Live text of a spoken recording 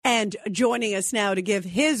And joining us now to give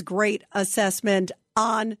his great assessment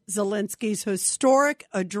on Zelensky's historic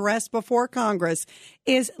address before Congress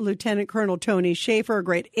is Lieutenant Colonel Tony Shaffer, a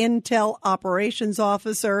great intel operations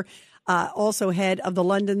officer, also head of the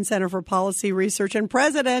London Center for Policy Research and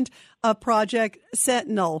president of Project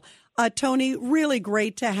Sentinel. Tony, really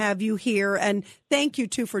great to have you here. And thank you,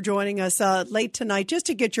 too, for joining us late tonight just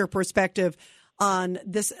to get your perspective on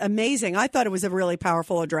this amazing. I thought it was a really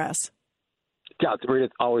powerful address. Yeah,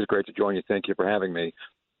 it's always great to join you. Thank you for having me.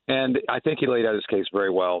 And I think he laid out his case very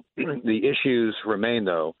well. The issues remain,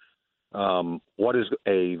 though. What is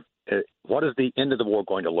the end of the war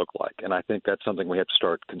going to look like? And I think that's something we have to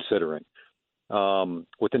start considering.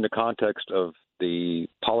 Within the context of the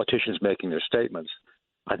politicians making their statements,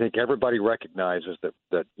 I think everybody recognizes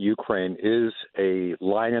that Ukraine is a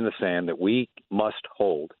line in the sand that we must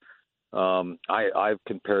hold. I've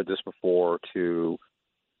compared this before to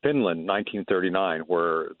Finland, 1939,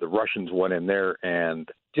 where the Russians went in there and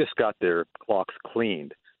just got their clocks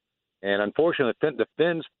cleaned. And unfortunately, the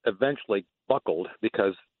Finns eventually buckled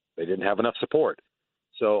because they didn't have enough support.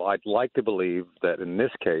 So I'd like to believe that in this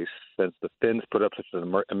case, since the Finns put up such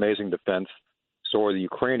an amazing defense, so are the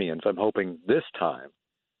Ukrainians. I'm hoping this time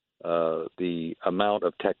the amount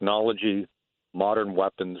of technology, modern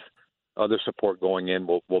weapons, other support going in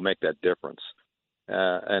will make that difference.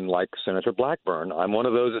 And like Senator Blackburn, I'm one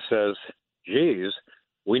of those that says, geez,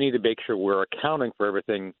 we need to make sure we're accounting for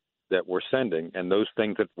everything that we're sending, and those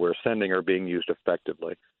things that we're sending are being used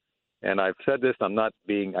effectively. And I've said this, I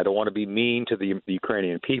don't want to be mean to the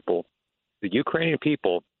Ukrainian people. The Ukrainian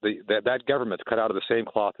people, that government's cut out of the same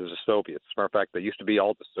cloth as the Soviets. As a matter of fact, they used to be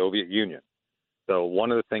all the Soviet Union. So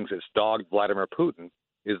one of the things that's dogged Vladimir Putin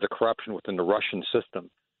is the corruption within the Russian system.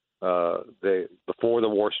 Before the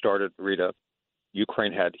war started, Rita,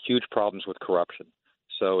 Ukraine had huge problems with corruption.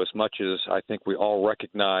 So as much as I think we all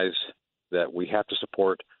recognize that we have to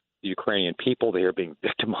support the Ukrainian people, they are being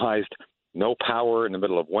victimized, no power in the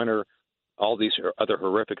middle of winter, all these other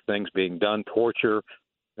horrific things being done, torture,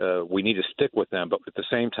 we need to stick with them. But at the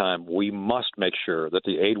same time, we must make sure that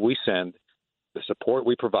the aid we send, the support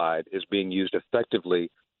we provide is being used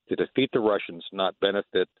effectively to defeat the Russians, not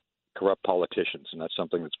benefit corrupt politicians. And that's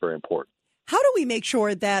something that's very important. How do we make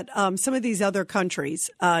sure that some of these other countries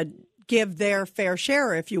give their fair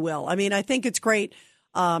share, if you will? I mean, I think it's great.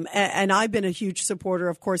 And I've been a huge supporter,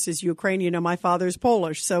 of course, as Ukraine. You know, my father's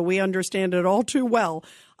Polish, so we understand it all too well.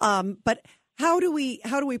 But how do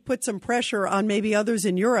we put some pressure on maybe others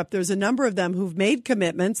in Europe? There's a number of them who've made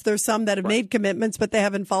commitments. There's some that have made commitments, but they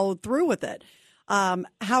haven't followed through with it.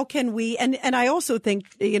 How can we, and I also think,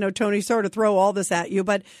 you know, Tony, sort of throw all this at you,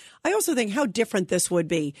 but I also think how different this would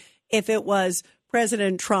be if it was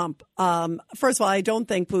President Trump. First of all, I don't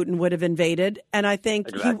think Putin would have invaded, and I think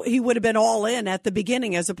he would have been all in at the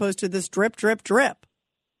beginning as opposed to this drip, drip, drip.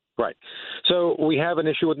 Right. So we have an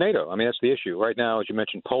issue with NATO. I mean, that's the issue. Right now, as you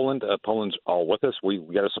mentioned, Poland. Poland's all with us. We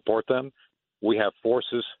got to support them. We have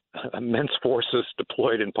forces, immense forces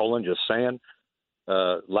deployed in Poland, just saying.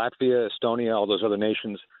 Latvia, Estonia, all those other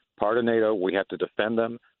nations, part of NATO. We have to defend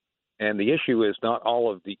them. And the issue is not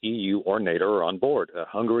all of the EU or NATO are on board.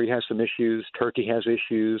 Hungary has some issues. Turkey has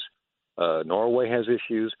issues. Norway has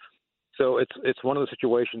issues. So it's one of the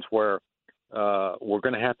situations where we're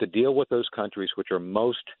going to have to deal with those countries which are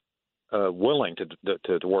most willing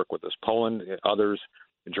to work with us. Poland, others,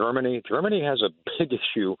 Germany. Germany has a big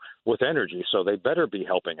issue with energy, so they better be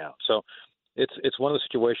helping out. So it's one of the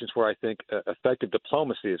situations where I think effective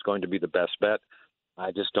diplomacy is going to be the best bet. I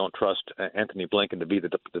just don't trust Anthony Blinken to be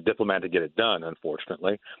the diplomat to get it done,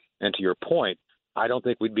 unfortunately. And to your point, I don't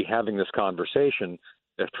think we'd be having this conversation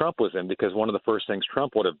if Trump was in, because one of the first things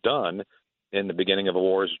Trump would have done in the beginning of a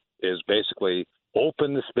war is basically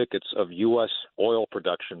open the spigots of U.S. oil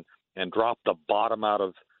production and drop the bottom out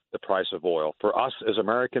of the price of oil for us as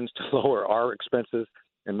Americans to lower our expenses.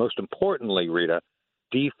 And most importantly, Rita,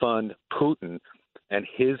 defund Putin and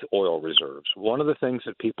his oil reserves. One of the things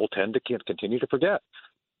that people tend to continue to forget,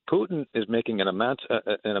 Putin is making an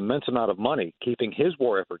immense amount of money keeping his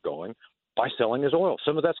war effort going by selling his oil.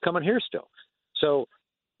 Some of that's coming here still. So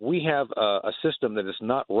we have a system that is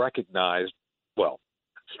not recognized. Well,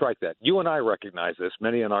 strike that. You and I recognize this,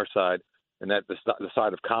 many on our side, and that the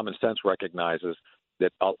side of common sense recognizes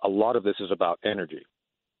that a lot of this is about energy.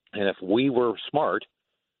 And if we were smart,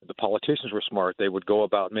 the politicians were smart, they would go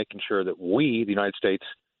about making sure that we, the United States,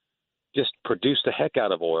 just produce the heck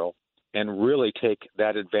out of oil and really take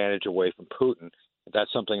that advantage away from Putin.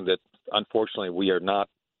 That's something that, unfortunately, we are not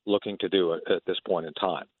looking to do at this point in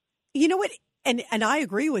time. You know what? And I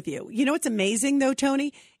agree with you. You know what's amazing, though,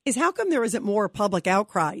 Tony, is how come there isn't more public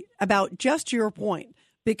outcry about just your point?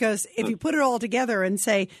 Because if you put it all together and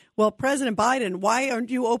say, well, President Biden, why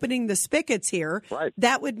aren't you opening the spigots here? Right.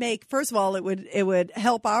 That would make, first of all, it would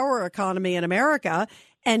help our economy in America.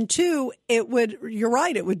 And two, you're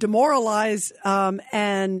right, it would demoralize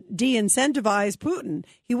and de-incentivize Putin.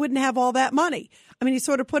 He wouldn't have all that money. I mean, he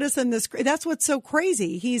sort of put us in this, that's what's so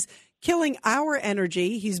crazy. He's killing our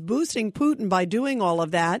energy. He's boosting Putin by doing all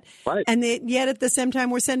of that. Right. And yet at the same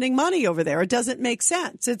time, we're sending money over there. It doesn't make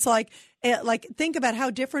sense. It's like, think about how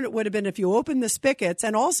different it would have been if you opened the spigots.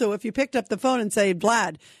 And also if you picked up the phone and say,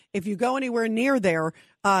 Vlad, if you go anywhere near there,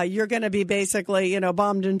 you're going to be basically,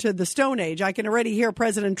 bombed into the Stone Age. I can already hear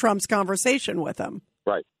President Trump's conversation with him.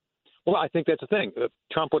 Right. Well, I think that's the thing.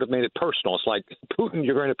 Trump would have made it personal. It's like, Putin,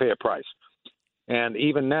 you're going to pay a price. And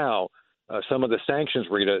even now, some of the sanctions,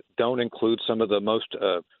 Rita, don't include some of the most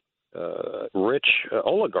rich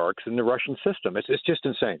oligarchs in the Russian system. It's just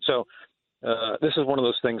insane. So this is one of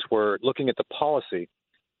those things where looking at the policy,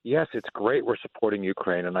 yes, it's great we're supporting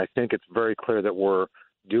Ukraine, and I think it's very clear that we're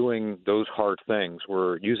doing those hard things.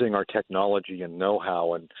 We're using our technology and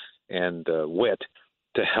know-how and wit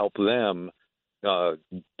to help them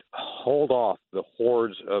hold off the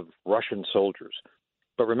hordes of Russian soldiers.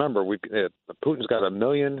 But remember, Putin's got 1.5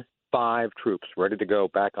 million troops ready to go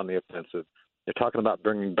back on the offensive. They're talking about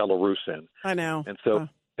bringing Belarus in. I know. And so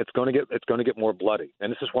it's going to get more bloody.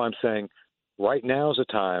 And this is why I'm saying right now is the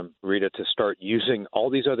time, Rita, to start using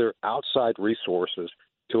all these other outside resources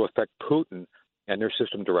to affect Putin and their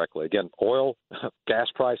system directly. Again, oil, gas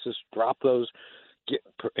prices, drop those,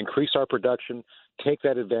 increase our production, take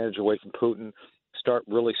that advantage away from Putin, start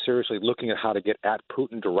really seriously looking at how to get at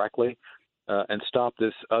Putin directly. And stop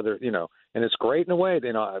this other, and it's great in a way.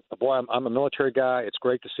 Boy, I'm a military guy. It's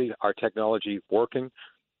great to see our technology working.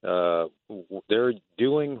 They're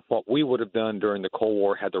doing what we would have done during the Cold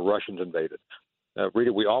War had the Russians invaded.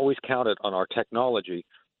 Rita, we always counted on our technology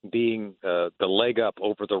being the leg up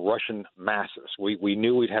over the Russian masses. We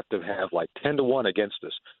knew we'd have to have like 10-1 against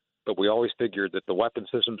us, but we always figured that the weapon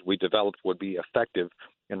systems we developed would be effective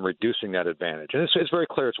in reducing that advantage. And it's very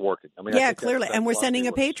clear it's working. I mean, yeah, clearly. And we're sending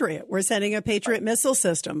a Patriot. We're sending a Patriot missile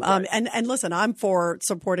system. Right. And listen, I'm for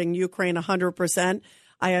supporting Ukraine 100%.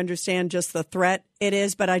 I understand just the threat it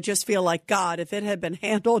is, but I just feel like, God, if it had been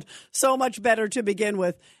handled so much better to begin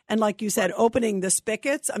with. And like you said, opening the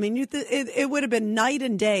spigots, I mean, it would have been night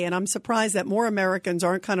and day. And I'm surprised that more Americans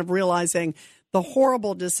aren't kind of realizing the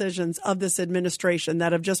horrible decisions of this administration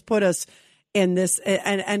that have just put us in this,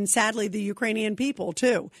 and sadly, the Ukrainian people,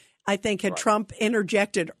 too. I think had Trump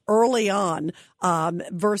interjected early on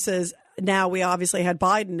versus now we obviously had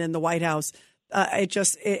Biden in the White House,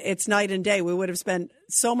 it's night and day. We would have spent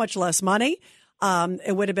so much less money.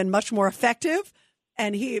 It would have been much more effective.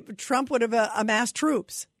 And Trump would have amassed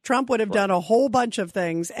troops. Trump would have done a whole bunch of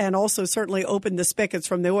things and also certainly opened the spigots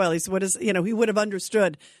from the oil. He would have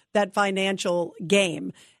understood that financial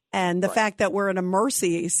game. And the fact that we're in a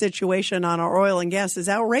mercy situation on our oil and gas is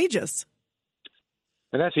outrageous.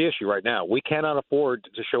 And that's the issue right now. We cannot afford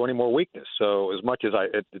to show any more weakness. So as much as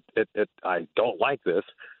I don't like this,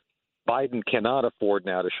 Biden cannot afford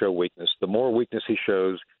now to show weakness. The more weakness he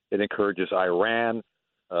shows, it encourages Iran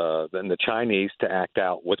and the Chinese to act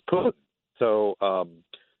out with Putin. So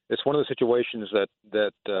it's one of the situations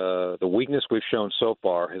that the weakness we've shown so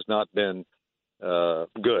far has not been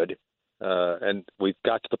good. And we've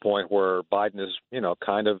got to the point where Biden has,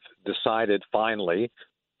 kind of decided finally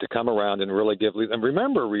to come around and really give. And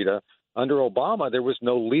remember, Rita, under Obama, there was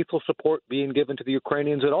no lethal support being given to the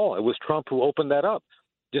Ukrainians at all. It was Trump who opened that up.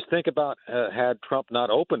 Just think about had Trump not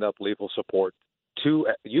opened up lethal support to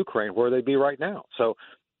Ukraine, where they'd be right now. So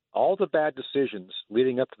all the bad decisions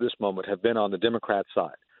leading up to this moment have been on the Democrat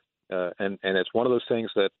side. And it's one of those things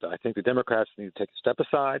that I think the Democrats need to take a step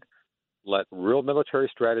aside, let real military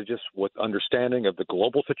strategists with understanding of the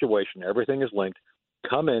global situation, everything is linked,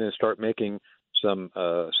 come in and start making some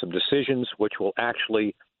decisions which will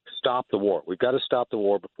actually stop the war. We've got to stop the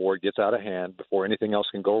war before it gets out of hand, before anything else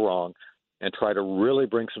can go wrong, and try to really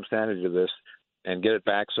bring some sanity to this and get it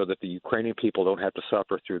back so that the Ukrainian people don't have to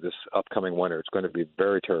suffer through this upcoming winter. It's going to be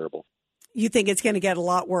very terrible. You think it's going to get a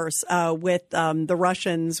lot worse with the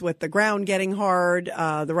Russians, with the ground getting hard.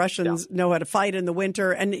 The Russians know how to fight in the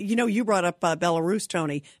winter. And, you brought up Belarus,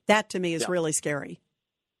 Tony. That, to me, is really scary.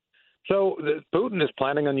 So Putin is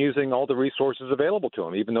planning on using all the resources available to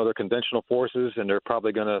him, even though they're conventional forces and they're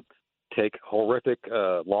probably going to take horrific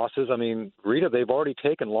losses. I mean, Rita, they've already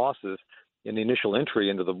taken losses in the initial entry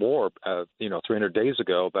into the war, 300 days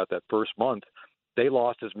ago, about that first month. They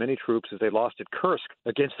lost as many troops as they lost at Kursk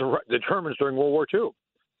against the Germans during World War II.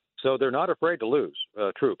 So they're not afraid to lose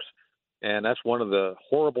troops. And that's one of the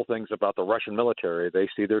horrible things about the Russian military. They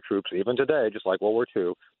see their troops, even today, just like World War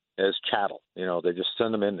II, as chattel. They just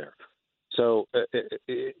send them in there. So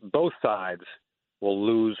both sides will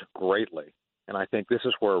lose greatly. And I think this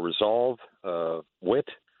is where resolve, wit,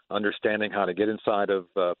 understanding how to get inside of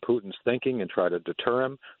Putin's thinking and try to deter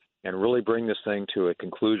him and really bring this thing to a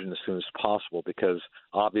conclusion as soon as possible, because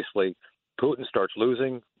obviously Putin starts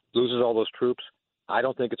loses all those troops. I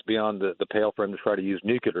don't think it's beyond the pale for him to try to use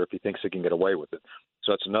nuclear if he thinks he can get away with it.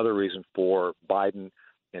 So that's another reason for Biden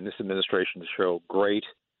and this administration to show great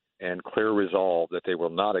and clear resolve that they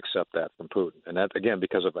will not accept that from Putin. And that, again,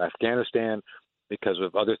 because of Afghanistan, because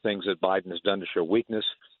of other things that Biden has done to show weakness.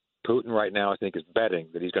 Putin right now, I think, is betting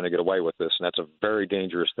that he's going to get away with this, and that's a very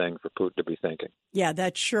dangerous thing for Putin to be thinking. Yeah,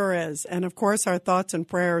 that sure is. And, of course, our thoughts and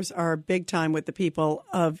prayers are big time with the people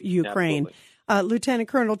of Ukraine. Lieutenant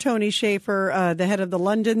Colonel Tony Shaffer, the head of the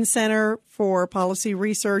London Center for Policy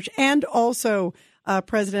Research and also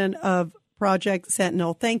president of Project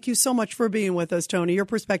Sentinel. Thank you so much for being with us, Tony. Your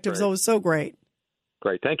perspective is always so great.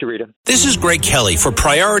 Great. Thank you, Rita. This is Greg Kelly for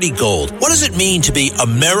Priority Gold. What does it mean to be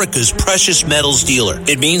America's precious metals dealer?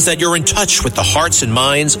 It means that you're in touch with the hearts and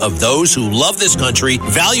minds of those who love this country,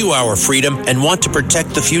 value our freedom, and want to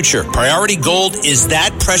protect the future. Priority Gold is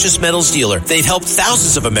that precious metals dealer. They've helped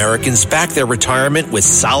thousands of Americans back their retirement with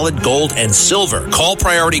solid gold and silver. Call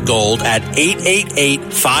Priority Gold at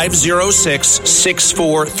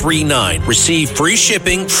 888-506-6439. Receive free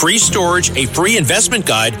shipping, free storage, a free investment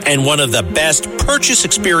guide, and one of the best purchase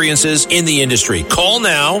experiences in the industry. Call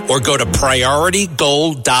now or go to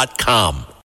PriorityGold.com.